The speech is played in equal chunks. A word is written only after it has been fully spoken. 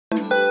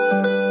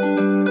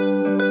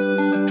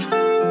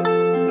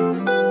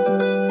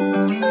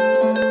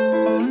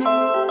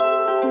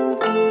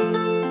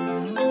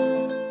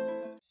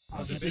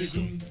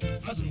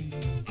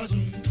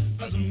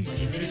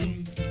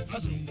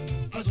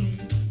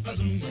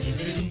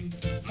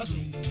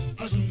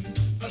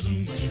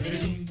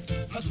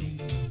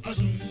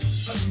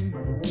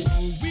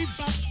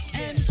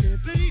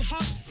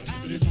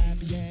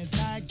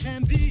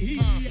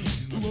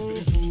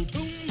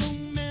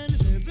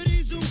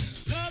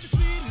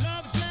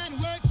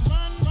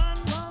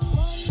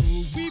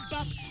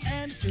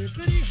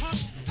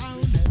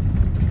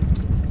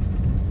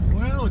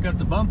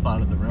bump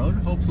out of the road.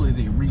 Hopefully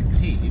they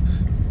repave,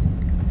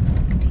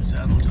 because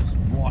that'll just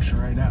wash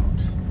right out.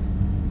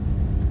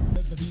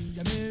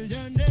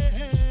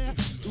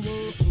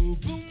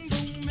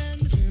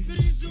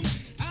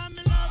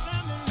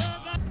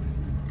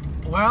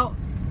 Well,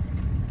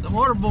 the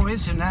water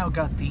boys have now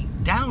got the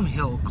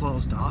downhill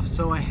closed off,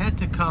 so I had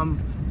to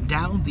come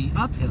down the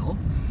uphill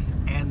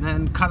and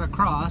then cut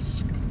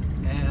across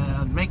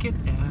and make it,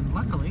 and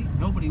luckily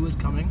nobody was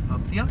coming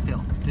up the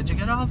uphill. Did you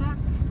get all that?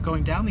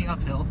 Going down the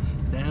uphill,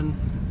 then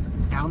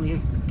down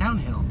the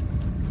downhill.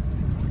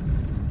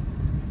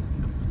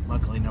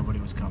 Luckily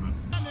nobody was coming.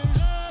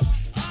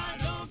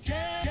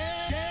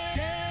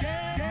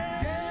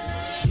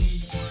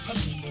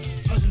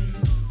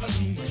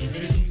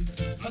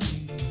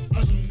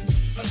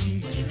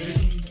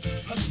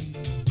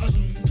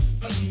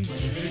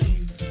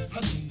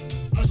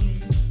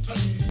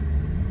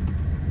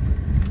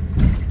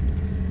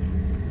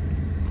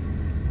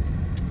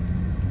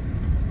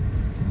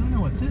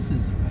 This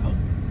is about. What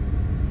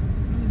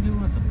are they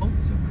doing with the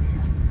bolts over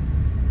here?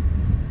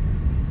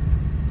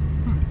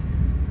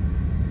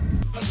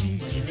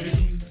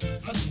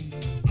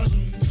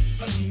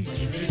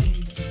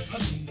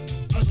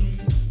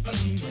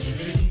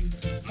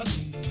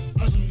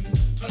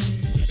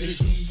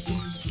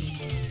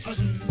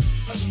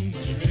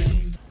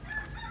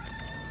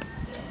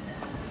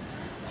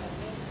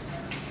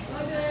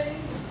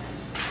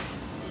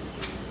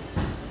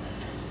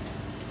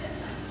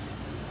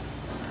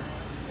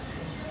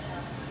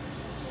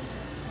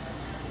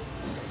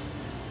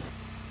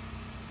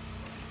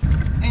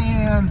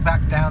 And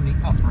back down the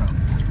up road.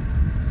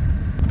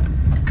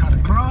 Cut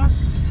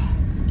across.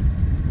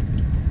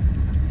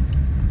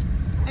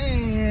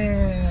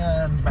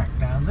 And back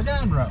down the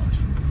down road.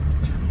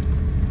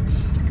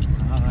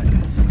 Ah,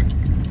 yes.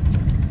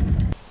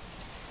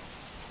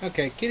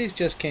 Okay, kitties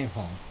just came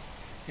home.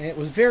 And it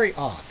was very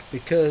odd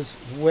because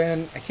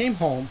when I came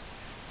home,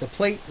 the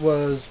plate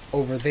was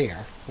over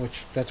there,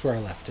 which that's where I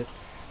left it,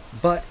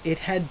 but it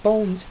had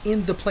bones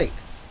in the plate.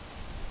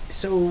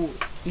 So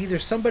either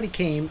somebody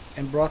came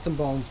and brought them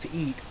bones to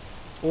eat,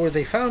 or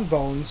they found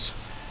bones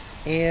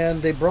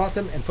and they brought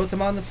them and put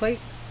them on the plate.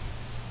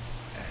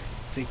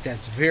 I think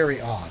that's very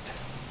odd.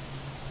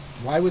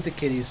 Why would the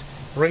kitties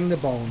bring the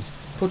bones,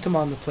 put them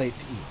on the plate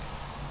to eat?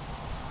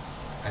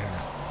 I don't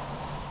know.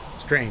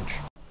 Strange.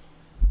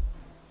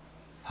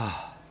 It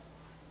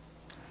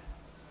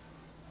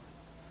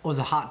was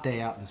a hot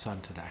day out in the sun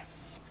today.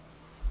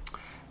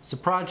 It's a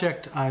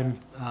project I'm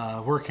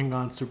working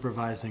on,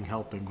 supervising,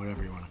 helping,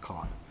 whatever you want to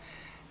call it.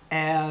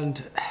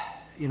 And,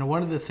 you know,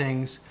 one of the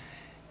things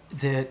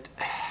that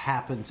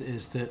happens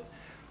is that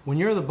when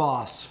you're the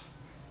boss,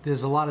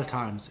 there's a lot of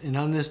times, and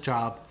on this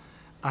job,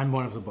 I'm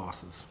one of the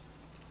bosses.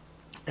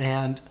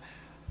 And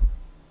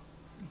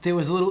there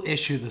was a little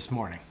issue this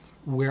morning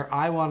where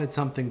I wanted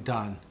something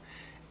done,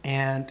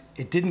 and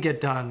it didn't get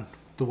done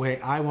the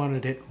way I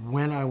wanted it,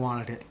 when I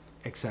wanted it,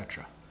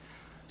 etc.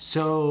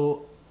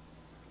 So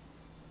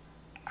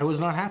I was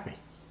not happy.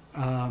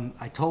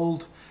 I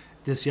told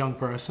this young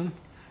person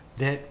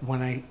that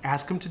when I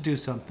ask him to do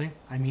something,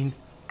 I mean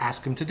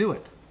ask him to do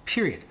it,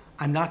 period.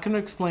 I'm not going to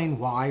explain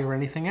why or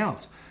anything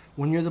else.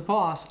 When you're the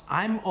boss,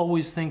 I'm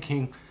always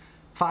thinking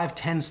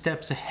 5-10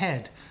 steps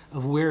ahead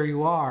of where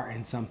you are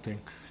in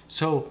something.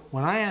 So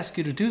when I ask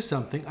you to do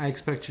something, I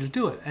expect you to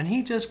do it. And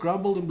he just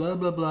grumbled and blah,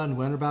 blah, blah, and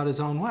went about his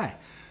own way.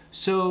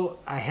 So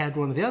I had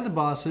one of the other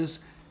bosses,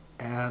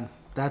 and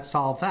that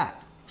solved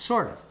that,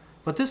 sort of.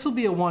 But this will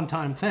be a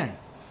one-time thing.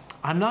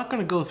 I'm not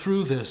going to go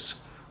through this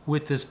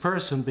with this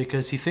person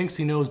because he thinks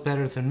he knows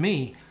better than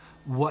me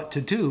what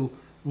to do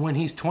when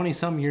he's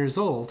 20-some years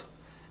old,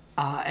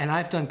 and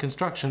I've done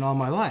construction all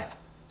my life.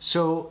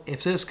 So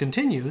if this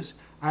continues,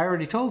 I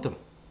already told him,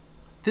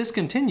 this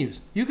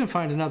continues, you can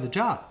find another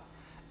job,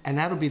 and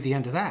that'll be the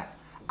end of that.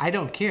 I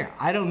don't care.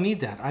 I don't need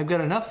that. I've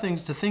got enough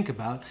things to think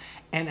about,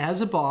 and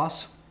as a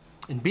boss,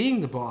 and being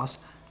the boss,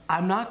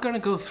 I'm not going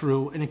to go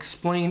through and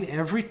explain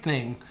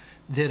everything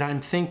that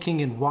I'm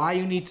thinking and why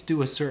you need to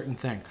do a certain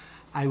thing.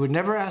 I would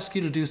never ask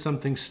you to do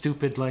something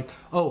stupid like,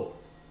 oh,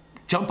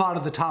 jump out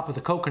of the top of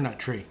the coconut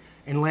tree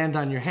and land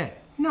on your head.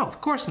 No,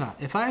 of course not.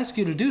 If I ask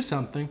you to do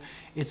something,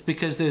 it's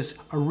because there's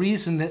a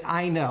reason that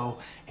I know,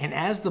 and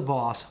as the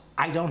boss,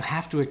 I don't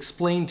have to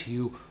explain to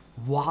you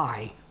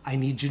why I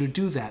need you to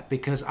do that,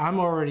 because I'm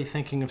already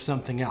thinking of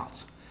something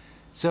else.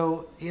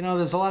 So, you know,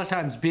 there's a lot of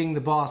times being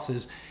the boss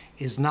is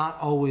not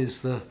always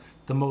the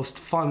most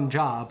fun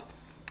job,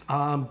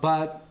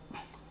 but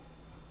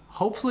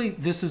hopefully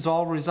this is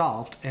all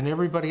resolved, and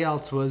everybody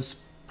else was,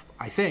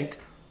 I think,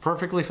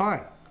 perfectly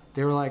fine.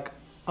 They were like,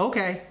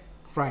 okay,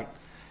 right.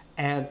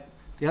 And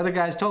the other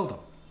guys told them,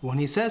 when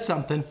he says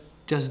something,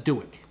 just do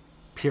it,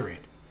 period.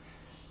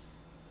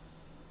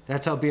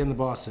 That's how being the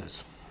boss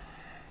is.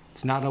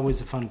 It's not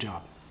always a fun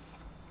job.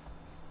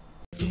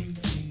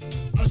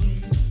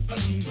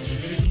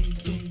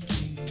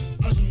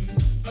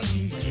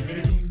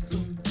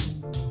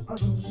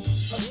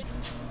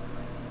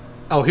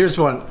 Oh, here's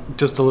one,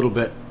 just a little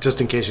bit, just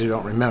in case you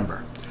don't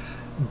remember.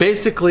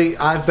 basically,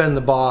 I've been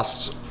the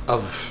boss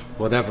of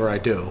whatever I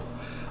do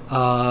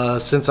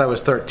since I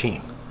was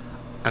 13.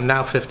 I'm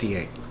now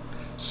 58.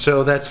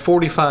 So that's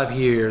 45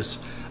 years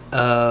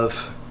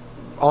of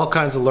all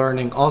kinds of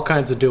learning, all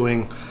kinds of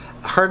doing,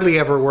 hardly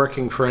ever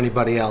working for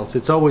anybody else.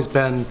 It's always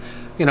been,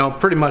 you know,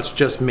 pretty much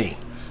just me.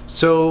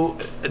 So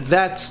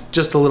that's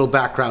just a little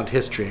background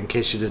history in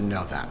case you didn't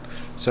know that.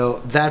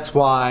 So that's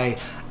why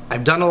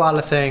I've done a lot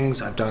of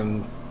things. I've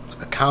done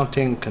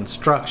accounting,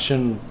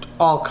 construction,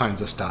 all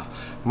kinds of stuff,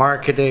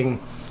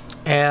 marketing,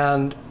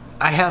 and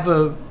I have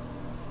a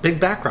big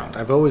background.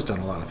 I've always done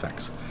a lot of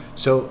things.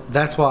 So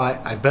that's why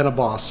I've been a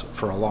boss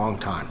for a long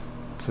time,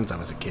 since I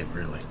was a kid,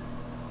 really.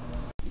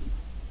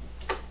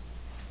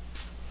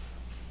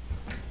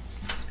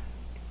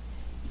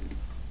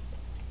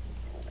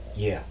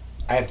 Yeah,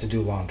 I have to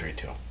do laundry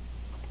too.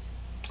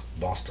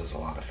 Boss does a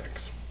lot of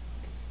things.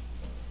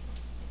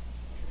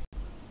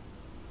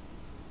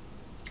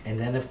 And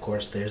then of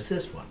course there's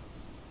this one.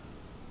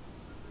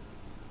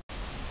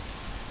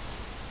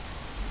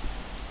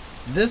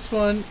 This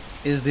one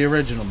is the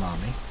original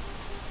mommy.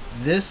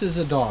 This is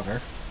a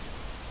daughter.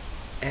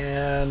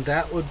 And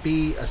that would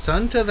be a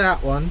son to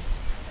that one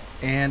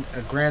and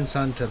a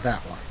grandson to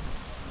that one.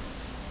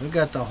 We've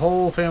got the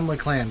whole family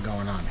clan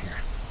going on here.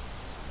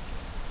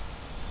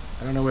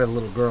 I don't know where the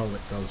little girl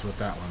that goes with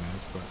that one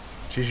is, but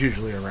she's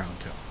usually around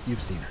too.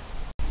 You've seen her.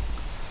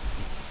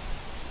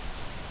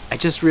 I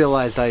just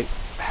realized I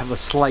have a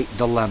slight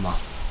dilemma.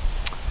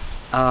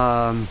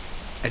 I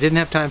didn't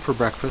have time for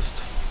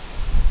breakfast.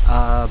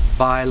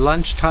 By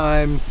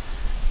lunchtime,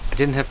 I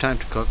didn't have time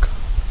to cook.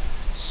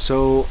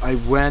 So I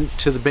went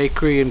to the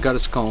bakery and got a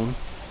scone.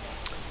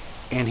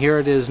 And here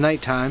it is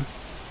nighttime.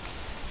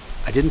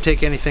 I didn't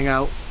take anything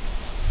out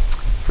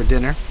for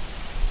dinner.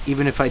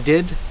 Even if I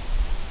did,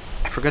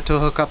 I forgot to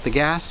hook up the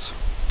gas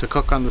to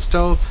cook on the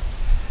stove.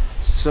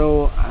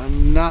 So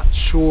I'm not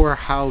sure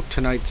how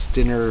tonight's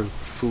dinner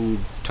food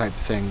type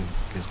thing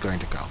is going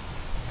to go.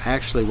 I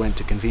actually went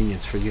to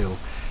Convenience for You.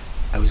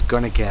 I was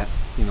gonna get,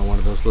 you know, one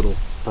of those little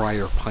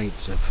Briar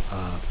pints of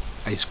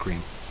ice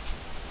cream.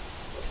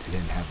 They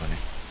didn't have any.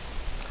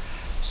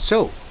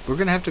 So we're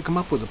gonna have to come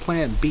up with a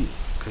plan B,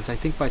 because I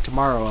think by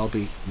tomorrow I'll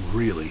be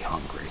really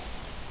hungry.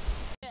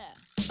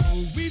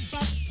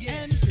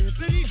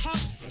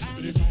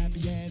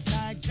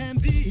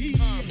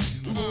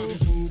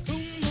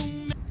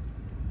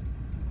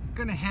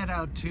 Gonna head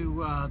out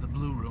to the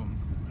Blue Room,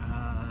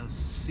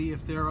 see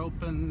if they're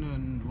open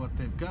and what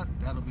they've got.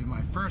 That'll be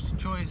my first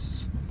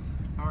choice.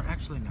 Or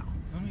actually, no.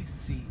 Let me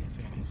see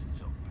if Annie's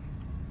is open.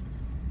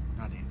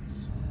 Not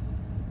Annie's.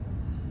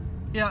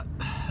 Yeah,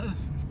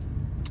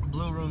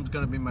 Blue Room's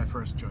gonna be my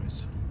first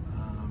choice.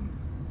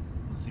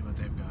 We'll see what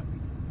they've got.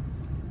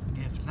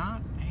 If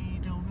not, I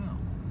don't know.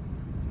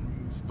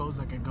 I suppose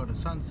I could go to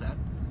Sunset.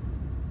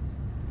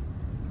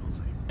 We'll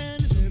see.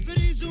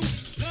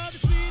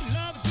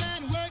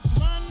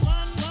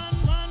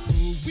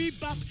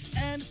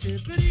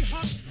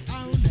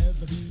 I'll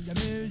never be a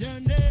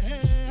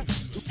millionaire.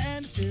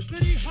 And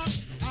hippity hop,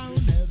 I'll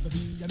never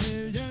be a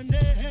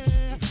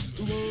millionaire.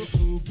 Whoa,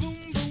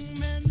 boom,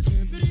 boom, and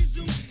hippity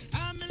zoom.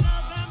 I'm in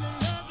love, I'm in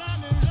love,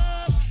 I'm in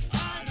love.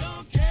 I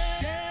don't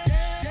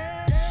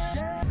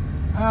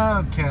care.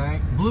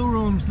 Okay, Blue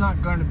Room's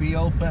not going to be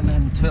open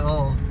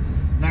until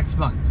next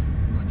month,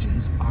 which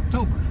is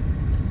October.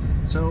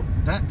 So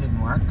that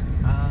didn't work.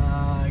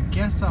 I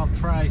guess I'll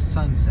try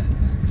Sunset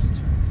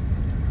next.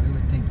 I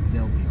would think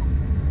they'll be open.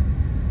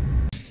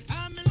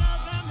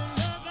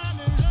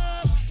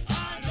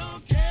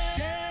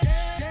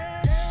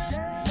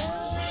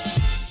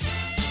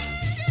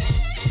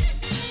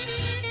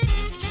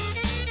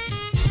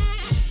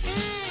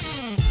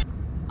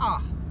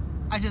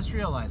 I just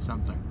realized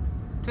something.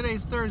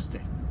 Today's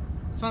Thursday.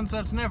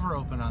 Sunset's never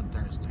open on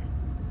Thursday.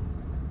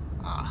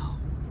 Oh,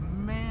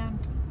 man.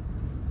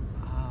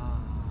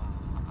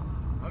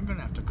 I'm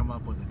gonna have to come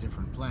up with a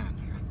different plan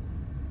here.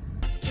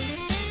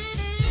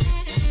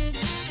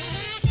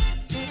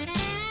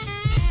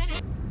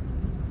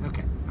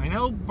 Okay, I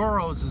know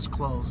Burroughs is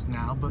closed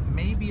now, but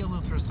maybe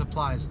Eleuthera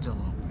Supply is still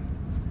open.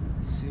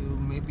 So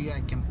maybe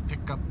I can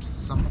pick up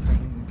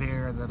something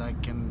there that I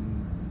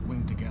can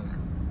wing together.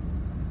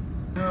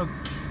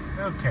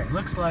 Okay,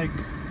 looks like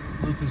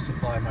Eleuthera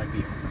Supply might be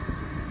open.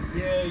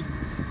 Yay!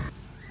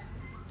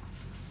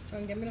 Go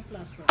and get me the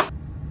flash roll.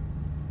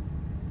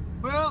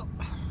 Well,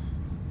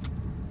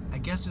 I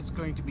guess it's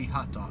going to be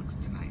hot dogs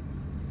tonight.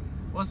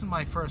 Wasn't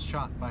my first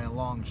shot by a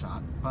long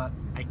shot, but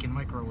I can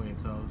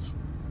microwave those.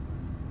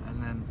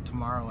 And then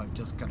tomorrow I've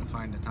just got to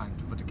find a time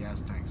to put the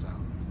gas tanks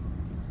out.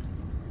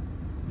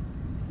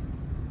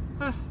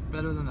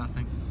 Better than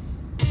nothing.